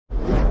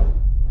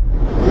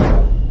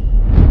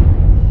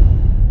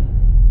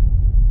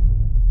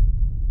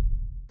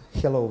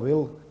Hello,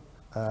 Will.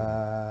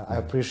 I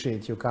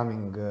appreciate you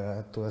coming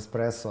to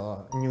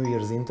Espresso New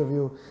Year's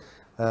interview.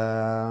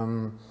 I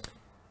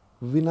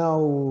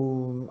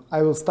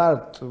will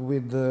start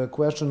with the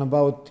question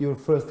about your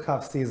first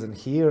half season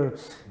here.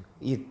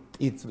 It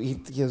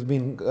has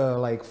been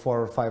like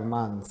 4 or 5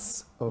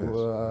 months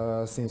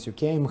since you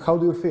came. How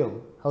do you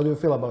feel? How do you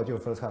feel about your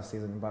first half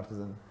season in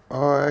Partizan?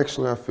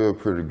 Actually, I feel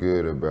pretty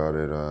good about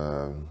it.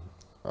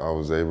 I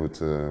was able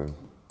to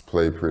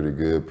play pretty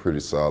good, pretty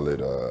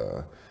solid,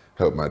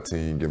 help my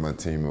team, give my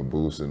team a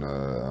boost, and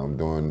I'm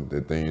doing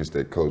the things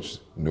that coach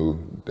knew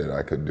that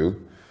I could do,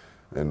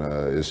 and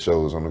it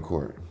shows on the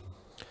court.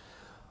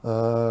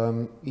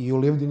 You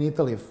lived in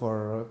Italy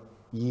for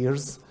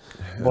years.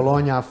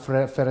 Bologna,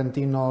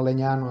 Ferentino,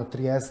 Legnano,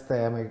 Trieste,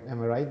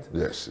 am I right?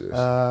 Yes, yes.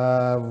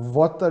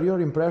 What are your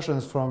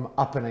impressions from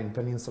Apennine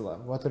Peninsula?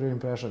 What are your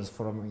impressions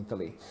from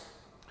Italy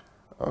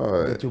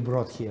that you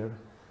brought here?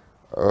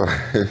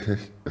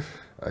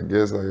 I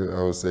guess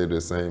I would say the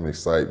same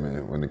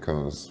excitement when it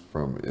comes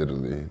from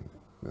Italy,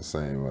 the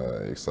same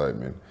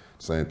excitement,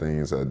 same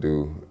things I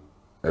do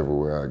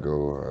everywhere I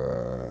go,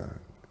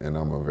 and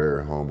I'm a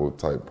very humble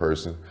type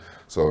person.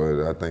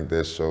 So I think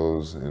that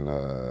shows, and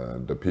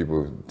the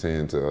people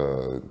tend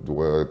to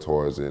dwell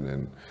towards it,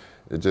 and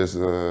it's just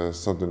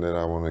something that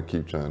I want to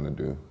keep trying to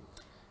do.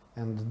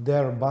 And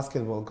their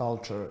basketball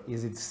culture,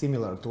 is it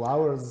similar to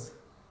ours?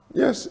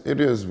 Yes, it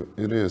is.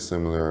 It is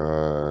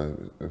similar.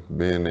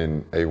 Being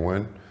in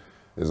A1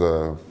 is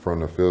from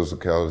the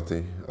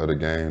physicality of the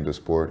game, the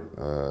sport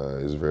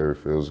is very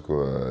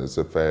physical. It's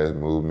a fast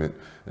movement,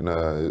 and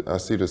I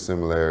see the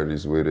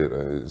similarities with it,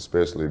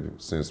 especially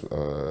since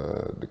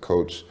the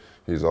coach.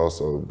 He's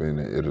also been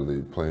in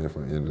Italy, playing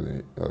for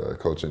Italy,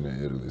 coaching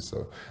in Italy.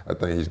 So I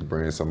think he's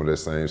bringing some of that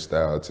same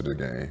style to the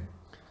game.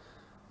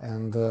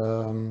 And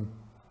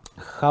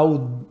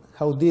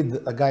how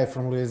did a guy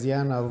from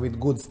Louisiana with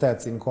good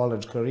stats in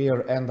college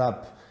career end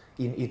up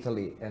in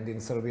Italy and in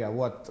Serbia?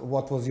 What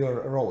was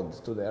your road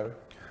to there?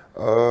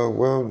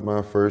 Well,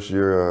 my first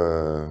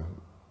year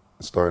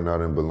starting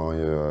out in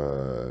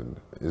Bologna,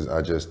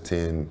 I just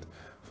tend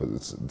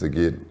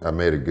I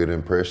made a good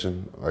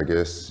impression, I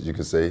guess you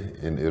could say,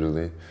 in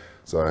Italy.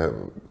 So I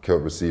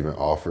kept receiving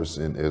offers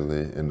in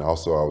Italy, and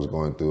also I was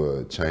going through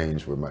a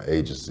change with my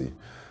agency.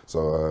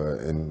 So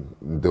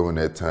during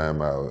that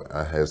time,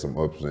 I had some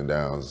ups and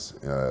downs,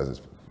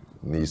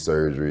 knee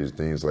surgeries,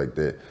 things like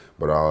that.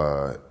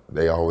 But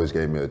they always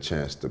gave me a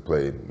chance to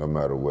play no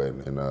matter what,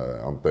 and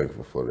I'm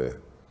thankful for that.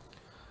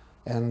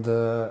 And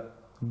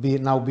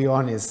now be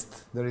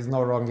honest, there is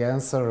no wrong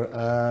answer.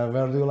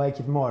 Where do you like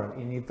it more,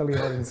 in Italy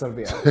or in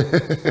Serbia?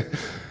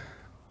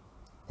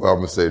 Well, I'm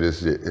gonna say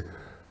this: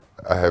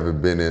 I haven't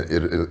been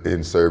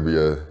in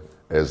Serbia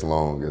as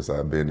long as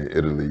I've been in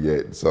Italy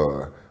yet,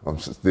 so I'm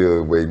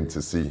still waiting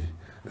to see.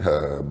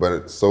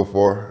 But so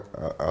far,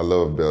 I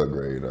love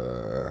Belgrade.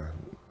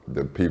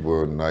 The people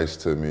are nice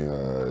to me.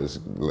 There's a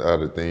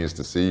lot of things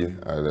to see.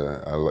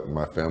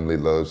 My family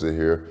loves it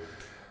here.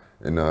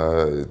 And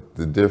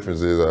the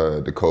difference is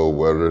the cold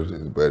weather,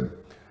 but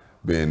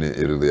being in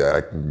Italy,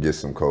 I can get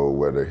some cold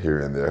weather here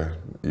and there.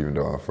 Even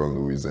though I'm from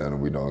Louisiana,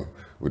 we don't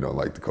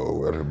like the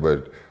cold weather.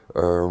 But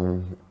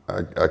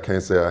I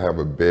can't say I have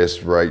a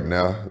best right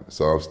now,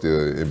 so I'm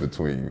still in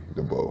between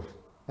the both.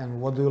 And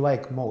what do you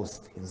like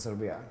most in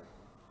Serbia?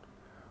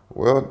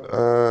 Well,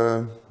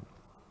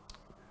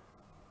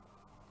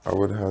 I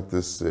would have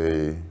to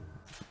say,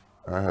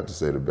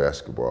 the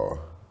basketball.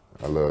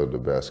 I love the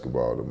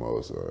basketball the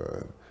most.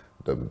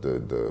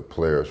 The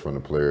players, from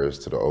the players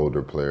to the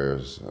older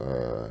players,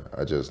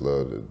 I just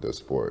love the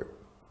sport.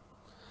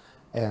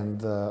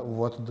 And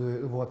what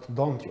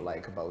don't you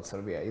like about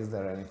Serbia? Is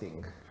there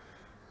anything?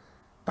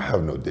 I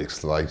have no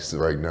dislikes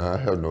right now. I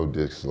have no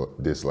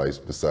dislikes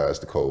besides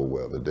the cold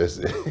weather. That's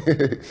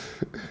it.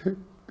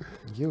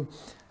 Thank you.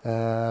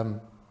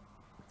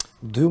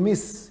 Do you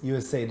miss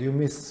USA? Do you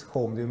miss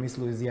home? Do you miss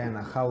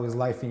Louisiana? How is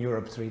life in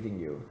Europe treating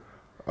you?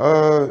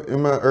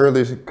 In my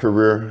early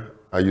career,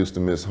 I used to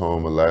miss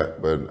home a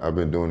lot, but I've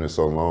been doing it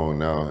so long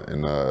now,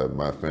 and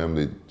my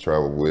family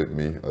travel with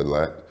me a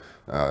lot.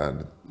 I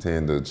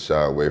tend to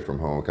shy away from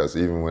home because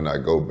even when I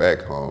go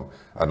back home,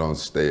 I don't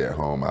stay at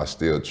home. I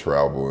still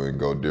travel and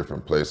go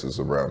different places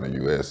around the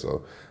U.S.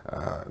 So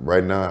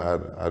right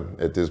now,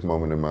 at this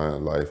moment in my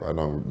life, I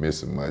don't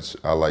miss it much.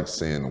 I like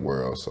seeing the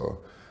world, so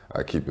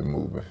I keep it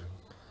moving.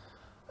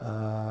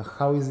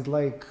 How is it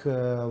like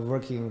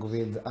working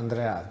with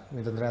Andrea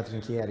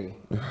Trinchieri?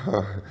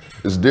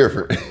 It's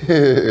different.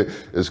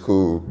 It's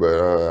cool,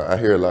 but I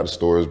hear a lot of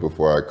stories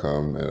before I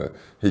come.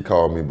 He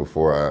called me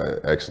before I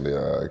actually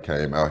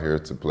came out here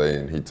to play,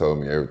 and he told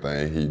me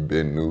everything. He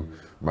knew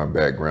my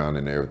background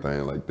and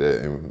everything like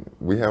that, and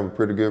we have a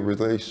pretty good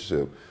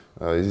relationship.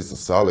 He's a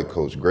solid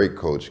coach, great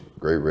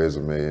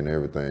resume and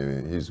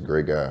everything. He's a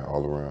great guy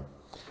all around.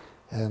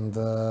 And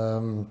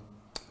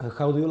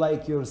how do you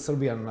like your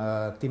Serbian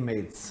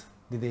teammates?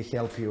 Did they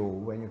help you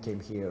when you came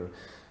here?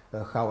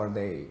 How are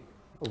they?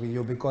 with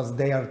you, because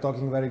they are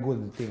talking very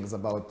good things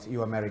about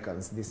you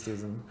Americans this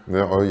season.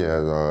 Yeah, oh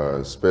yeah,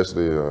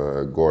 especially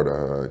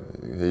Gorda.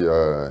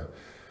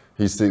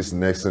 He sits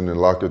next in the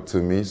locker to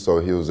me, so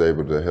he was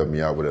able to help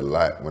me out with a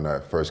lot when I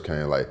first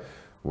came, like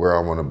where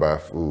I want to buy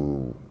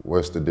food,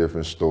 what's the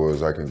different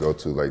stores I can go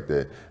to like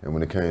that. And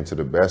when it came to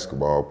the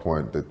basketball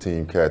point, the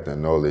team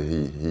captain, Nola,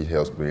 he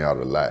helps me out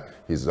a lot.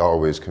 He's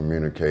always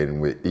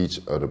communicating with each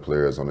of the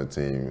players on the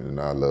team,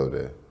 and I love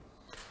that.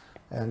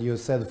 And you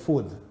said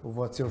food.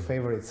 What's your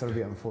favorite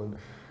Serbian food?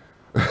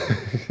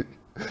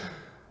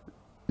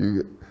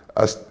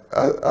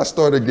 I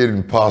started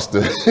getting pasta,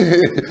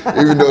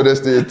 even though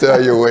that's the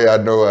Italian way. I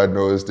know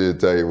it's the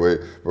Italian way,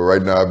 but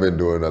right now I've been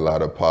doing a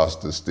lot of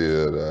pasta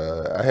still.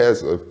 I had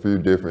a few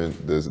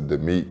different, the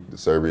meat, the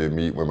Serbian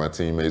meat, when my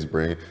teammates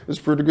bring it. It's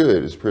pretty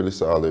good, it's pretty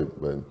solid,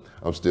 but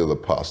I'm still a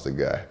pasta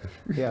guy.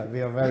 Yeah,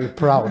 we are very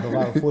proud of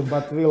our food,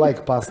 but we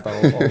like pasta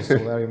also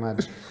very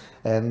much.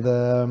 And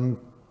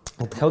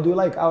how do you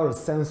like our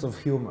sense of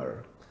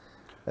humor?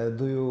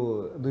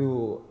 Do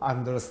you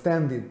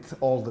understand it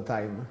all the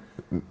time?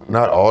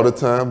 Not all the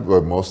time,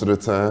 but most of the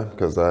time,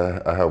 because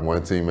I have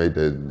one teammate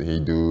that he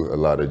do a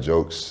lot of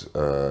jokes,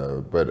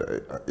 but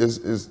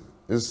it's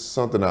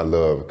something I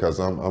love, because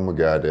I'm a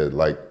guy that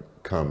like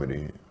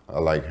comedy. I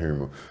like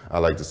humor. I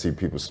like to see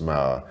people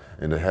smile,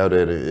 and to have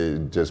that,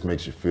 it just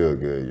makes you feel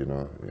good, you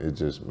know. It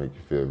just makes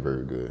you feel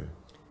very good.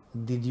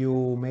 Did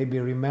you maybe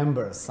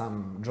remember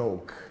some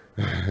joke?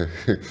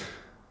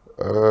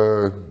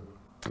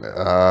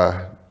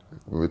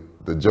 With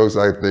the jokes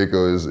I think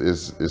of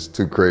is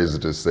too crazy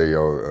to say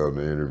on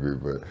the interview,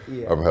 but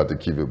yeah. I'm gonna have to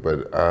keep it.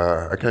 But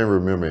I can't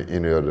remember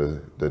any of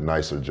the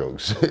nicer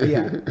jokes.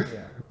 Yeah.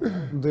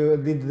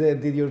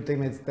 Did your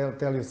teammates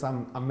tell you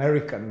some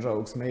American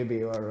jokes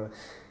maybe, or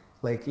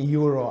like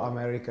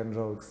Euro-American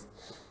jokes?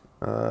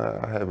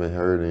 I haven't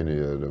heard any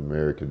of the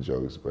American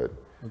jokes, but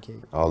okay.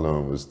 All of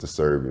them was the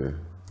Serbian.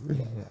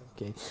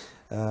 Okay.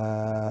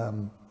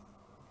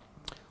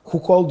 Who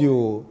called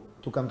you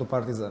to come to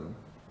Partizan?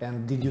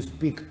 And did you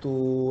speak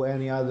to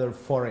any other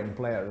foreign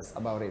players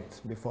about it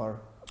before?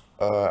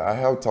 I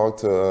have talked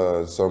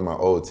to some of my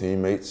old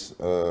teammates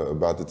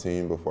about the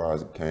team before I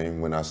came,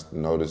 when I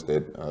noticed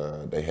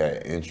that they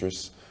had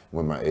interest.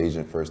 When my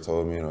agent first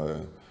told me,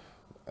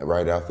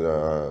 right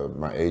after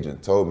my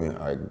agent told me,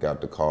 I got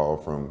the call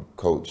from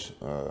Coach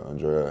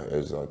Andrea,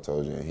 as I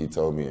told you, and he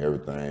told me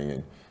everything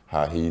and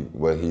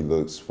what he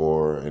looks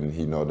for, and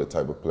he know the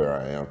type of player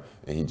I am,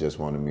 and he just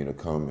wanted me to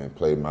come and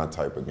play my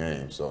type of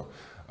game. So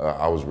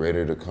I was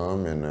ready to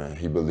come, and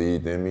he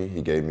believed in me.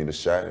 He gave me the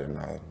shot, and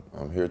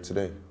I'm here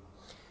today.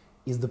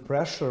 Is the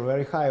pressure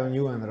very high on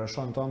you and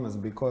Rashawn Thomas,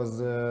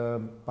 because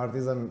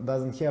Partizan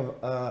doesn't have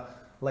a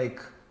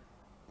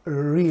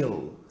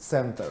real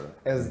center,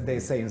 as they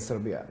say in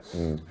Serbia?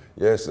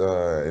 Yes,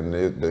 and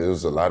there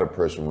was a lot of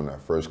pressure when I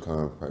first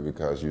come,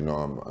 because I'm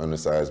an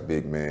undersized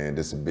big man.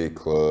 This is a big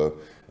club,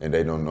 and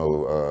they don't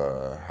know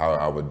how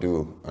I would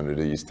do under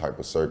these type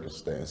of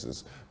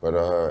circumstances. But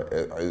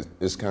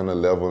it's kind of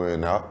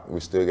leveling out. We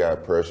still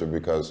got pressure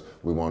because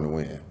we want to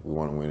win. We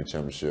want to win the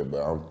championship,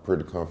 but I'm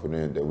pretty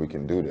confident that we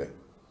can do that.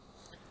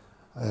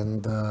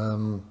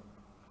 And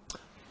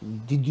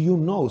did you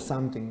know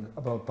something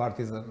about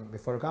Partizan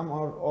before you come,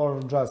 or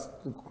just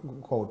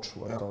coach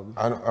told you?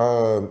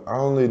 I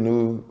only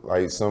knew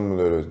some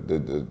of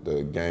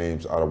the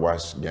games. I'd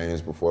watched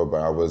games before,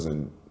 but I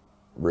wasn't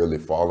really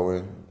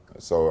following.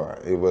 So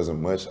it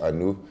wasn't much I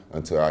knew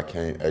until I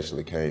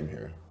actually came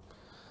here.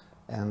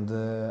 And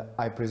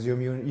I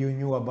presume you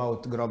knew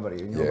about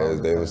Grobari.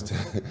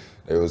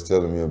 They was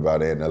telling me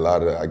about it, and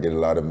I get a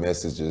lot of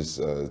messages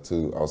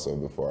too. Also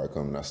before I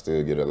come, and I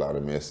still get a lot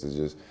of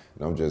messages,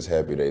 and I'm just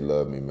happy they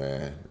love me,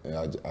 man.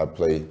 And I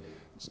play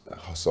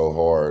so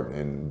hard,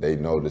 and they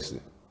notice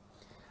it.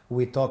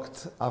 We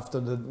talked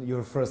after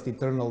your first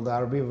Eternal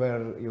Derby,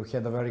 where you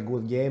had a very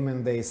good game,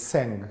 and they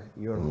sang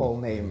your whole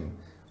name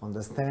on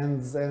the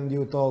stands, and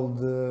you told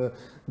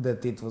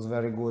that it was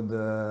very good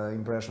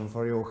impression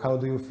for you. How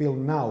do you feel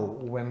now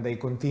when they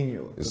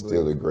continue? It's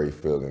still a great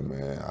feeling,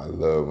 man. I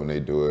love when they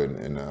do it,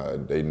 and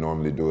they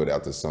normally do it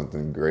after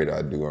something great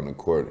I do on the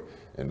court.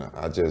 And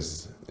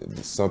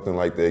something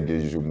like that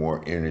gives you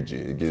more energy.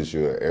 It gives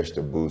you an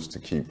extra boost to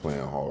keep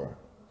playing hard.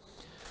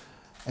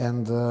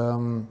 And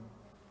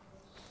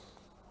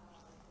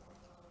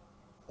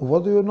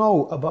what do you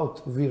know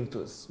about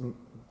Virtus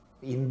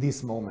in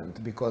this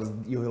moment, because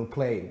you will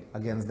play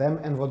against them,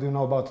 and what do you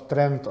know about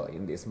Trento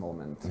in this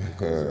moment,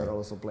 because you're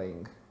also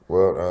playing?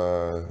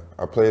 Well,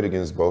 I played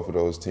against both of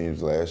those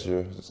teams last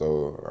year,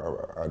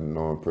 so I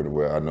know them pretty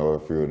well. I know a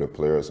few of the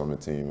players on the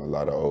team, a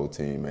lot of old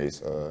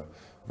teammates.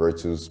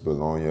 Virtus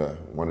Bologna,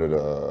 one of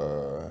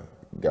the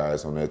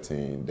guys on that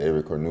team,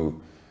 David Cornu,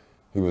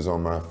 he was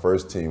on my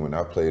first team when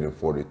I played in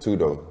 42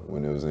 though,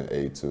 when it was in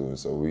A2, and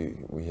so we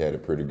had a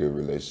pretty good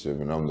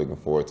relationship, and I'm looking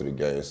forward to the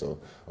game. So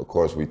of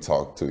course we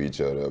talk to each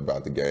other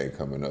about the game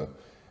coming up.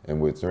 And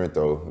with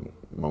Trento,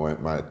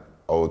 my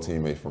old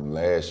teammate from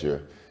last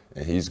year,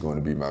 and he's going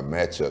to be my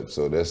matchup.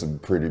 So that's a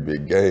pretty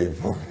big game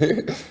for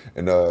me.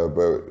 And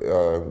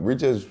we're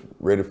just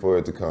ready for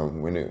it to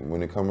come. When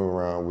it comes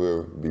around,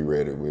 we'll be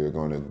ready. We're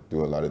going to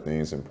do a lot of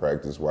things in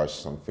practice, watch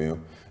some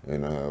film,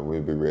 and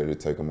we'll be ready to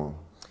take them on.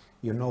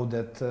 You know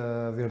that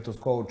Virtus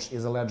coach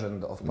is a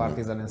legend of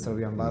Partizan and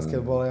Serbian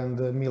basketball, and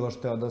Miloš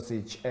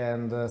Teodosić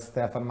and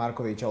Stefan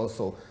Marković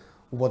also.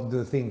 What do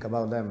you think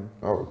about them?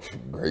 Oh,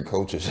 great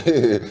coaches.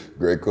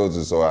 Great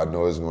coaches. So I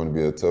know it's going to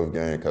be a tough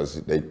game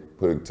because they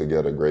put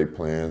together great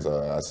plans.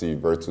 I see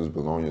Virtus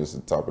Bologna is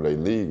the top of their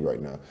league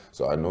right now.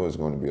 So I know it's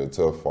going to be a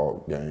tough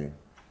fought game.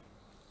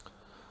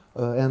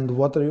 And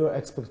what are your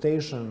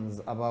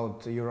expectations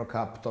about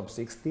Eurocup Top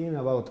 16,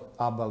 about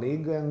ABA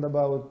League, and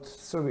about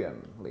Serbian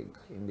League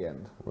in the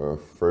end? Well,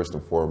 first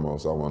and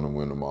foremost, I want to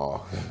win them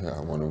all. I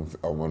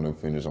want to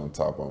finish on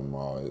top of them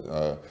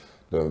all.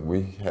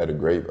 We had a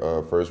great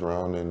first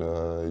round in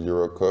the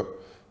Eurocup.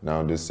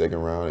 Now this second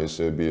round, it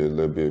should be a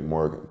little bit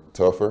more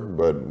tougher,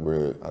 but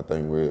I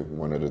think we're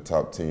one of the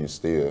top teams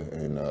still,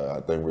 and I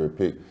think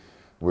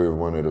we're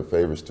one of the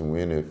favorites to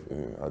win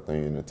I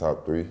think in the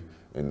top 3.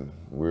 And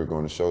we're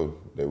going to show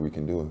that we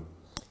can do it.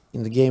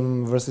 In the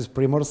game versus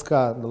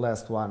Primorska, the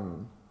last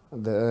one,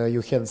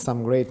 you had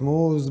some great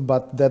moves,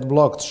 but that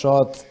blocked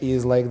shot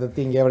is like the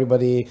thing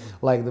everybody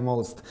liked the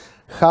most.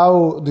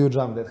 How do you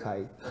jump that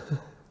high?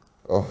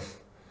 Oh,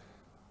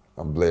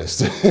 I'm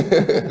blessed.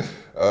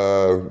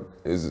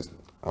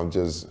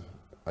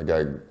 I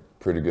got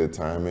pretty good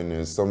timing,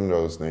 and some of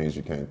those things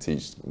you can't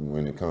teach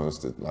when it comes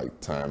to like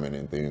timing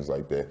and things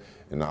like that.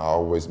 And I've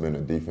always been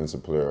a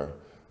defensive player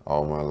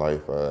all my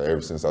life,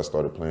 ever since I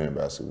started playing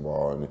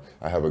basketball. And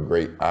I have a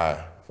great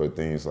eye for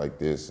things like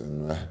this.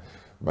 And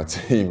my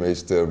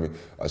teammates tell me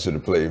I should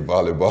have played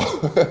volleyball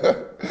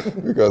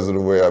because of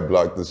the way I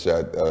blocked the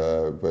shot.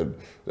 But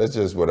that's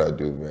just what I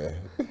do, man.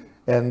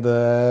 And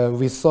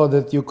we saw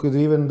that you could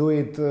even do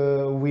it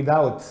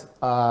without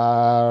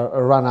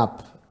a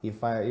run-up,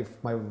 if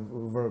my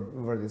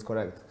word is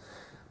correct.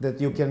 That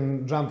you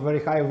can jump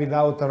very high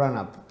without a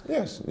run-up.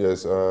 Yes. Do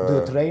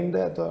you train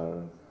that,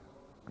 or?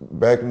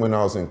 Back when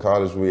I was in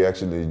college, we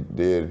actually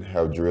did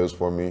have drills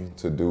for me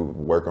to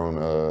work on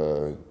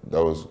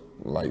those,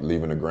 like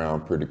leaving the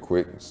ground pretty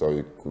quick,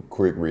 so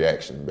quick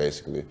reaction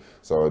basically.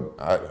 So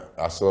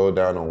I slowed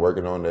down on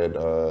working on that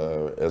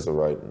as of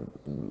right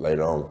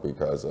later on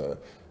because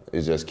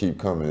it just keep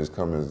coming. It's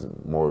coming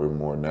more and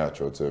more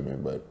natural to me,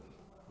 but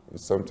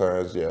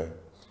sometimes, yeah.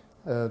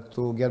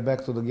 To get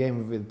back to the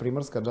game with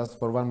Primorska, just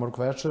for one more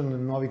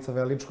question, Novica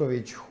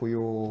Veličković, who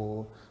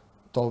you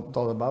told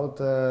about,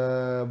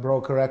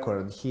 broke a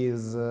record. He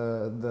is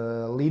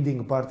the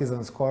leading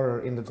Partizan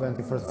scorer in the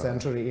 21st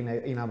century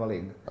in ABA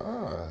League.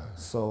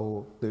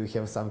 So do you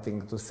have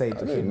something to say to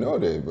him? I didn't know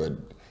that, but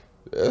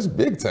that's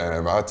big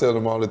time. I tell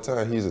him all the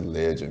time, he's a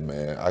legend,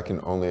 man. I can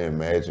only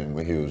imagine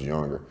when he was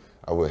younger.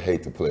 I would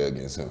hate to play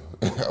against him.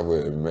 I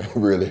would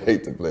really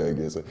hate to play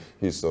against him.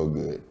 He's so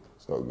good,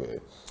 so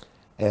good.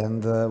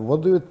 And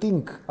what do you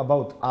think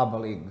about ABA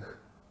League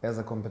as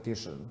a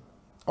competition?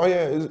 Oh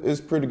yeah,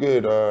 it's pretty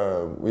good.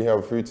 We have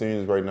a few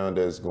teams right now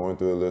that's going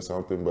through a little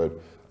something, but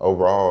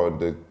overall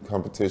the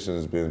competition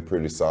has been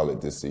pretty solid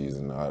this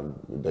season.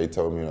 They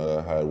told me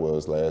how it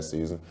was last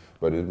season,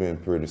 but it's been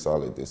pretty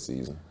solid this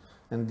season.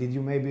 And did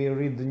you maybe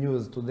read the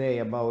news today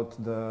about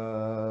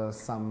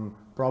some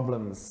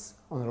problems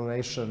on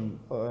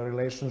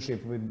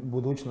relationship with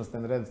Budućnost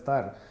and Red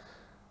Star?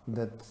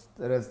 That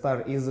Red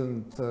Star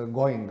isn't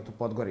going to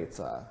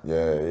Podgorica.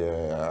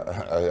 Yeah.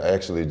 I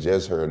actually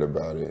just heard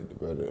about it,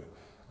 but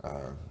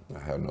I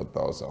have no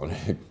thoughts on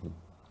it.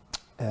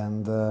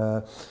 And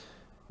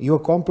you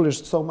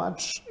accomplished so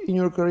much in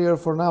your career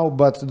for now,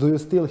 but do you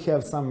still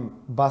have some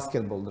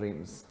basketball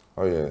dreams?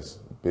 Oh yes,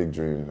 big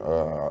dream.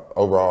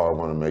 Overall, I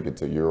want to make it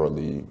to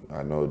EuroLeague.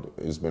 I know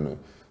it's been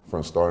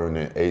from starting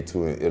at A2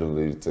 in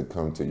Italy to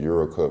come to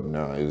Eurocup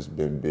now, it's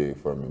been big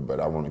for me, but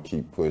I want to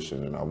keep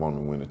pushing and I want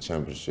to win a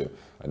championship.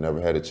 I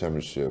never had a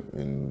championship,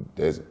 and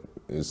that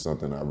is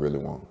something I really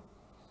want.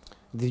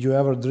 Did you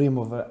ever dream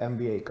of an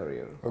NBA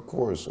career? Of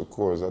course.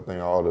 I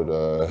think all of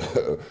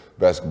the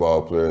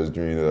basketball players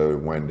dream of it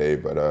one day,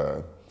 but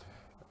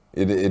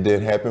it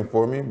didn't happen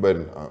for me, but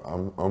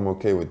I'm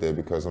okay with that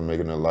because I'm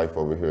making a life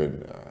over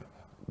here.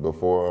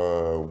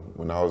 Before,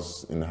 when I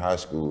was in high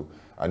school,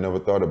 I never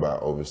thought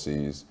about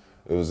overseas.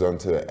 It was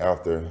until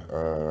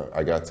after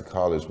I got to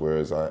college where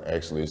I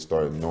actually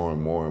started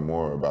knowing more and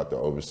more about the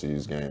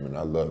overseas game, and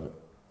I love it.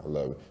 I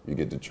love it. You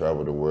get to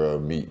travel the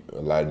world, meet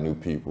a lot of new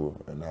people,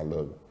 and I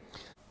love it.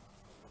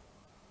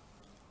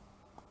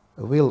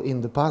 Will,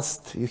 in the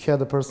past, you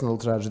had a personal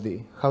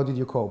tragedy. How did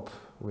you cope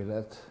with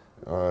that?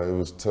 It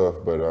was tough,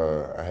 but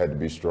I had to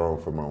be strong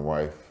for my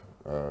wife.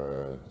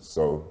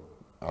 So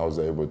I was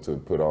able to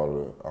put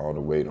all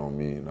the weight on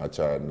me, and I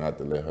tried not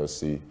to let her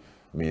see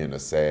me in a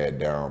sad,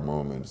 down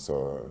moment.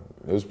 So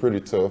it was pretty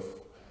tough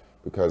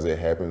because it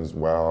happens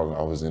while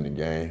I was in the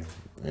game.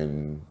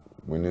 And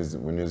when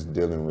it's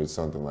dealing with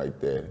something like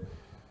that,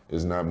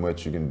 there's not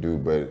much you can do,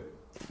 but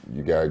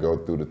you gotta go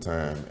through the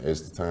time.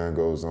 As the time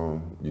goes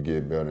on, you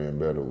get better and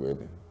better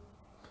with it.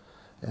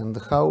 And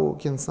how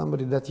can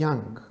somebody that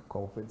young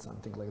cope with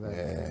something like that?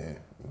 Yeah,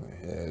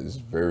 it's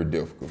very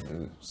difficult.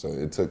 So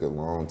it took a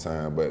long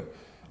time, but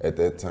at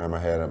that time I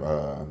had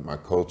my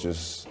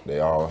coaches, they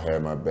all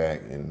had my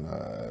back, and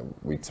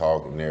we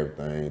talked and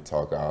everything,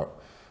 talk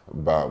out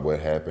about what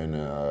happened.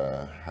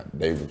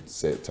 They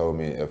told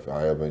me if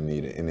I ever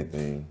needed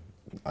anything,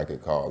 I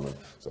could call them.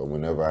 So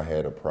whenever I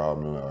had a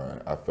problem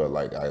or I felt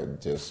like I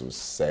just was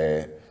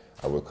sad,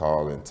 I would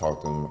call and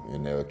talk to them,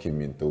 and they'll keep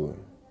me through it.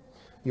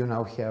 You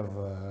now have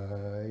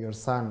your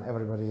son.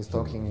 Everybody is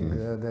talking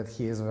that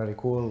he is very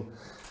cool.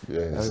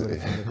 Yes. Everybody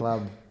from the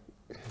club.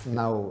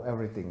 Now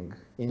everything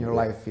in your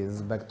life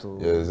is back to...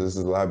 Yes, this is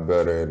a lot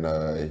better,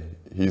 and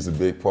he's a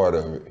big part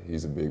of it.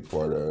 He's a big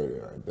part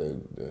of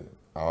it.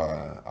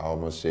 I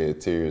almost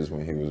shed tears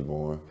when he was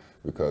born,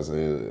 because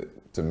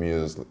to me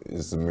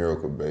it's a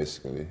miracle,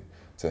 basically,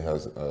 to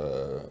have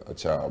a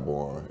child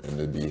born and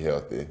to be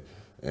healthy.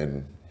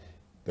 And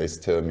they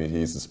tell me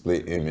he's a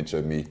split image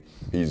of me.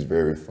 He's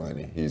very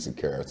funny. He's a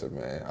character,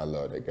 man. I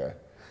love that guy.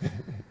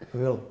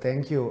 Will,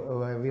 thank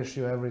you. I wish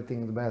you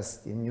everything the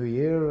best in New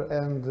Year.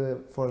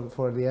 And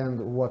for the end,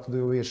 what do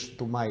you wish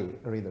to my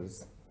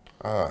readers?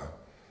 I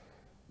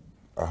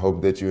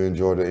hope that you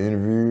enjoyed the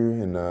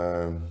interview,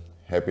 and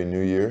Happy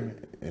New Year.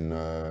 And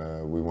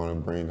we want to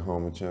bring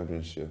home a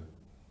championship.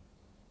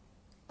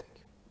 Thank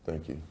you.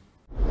 Thank you.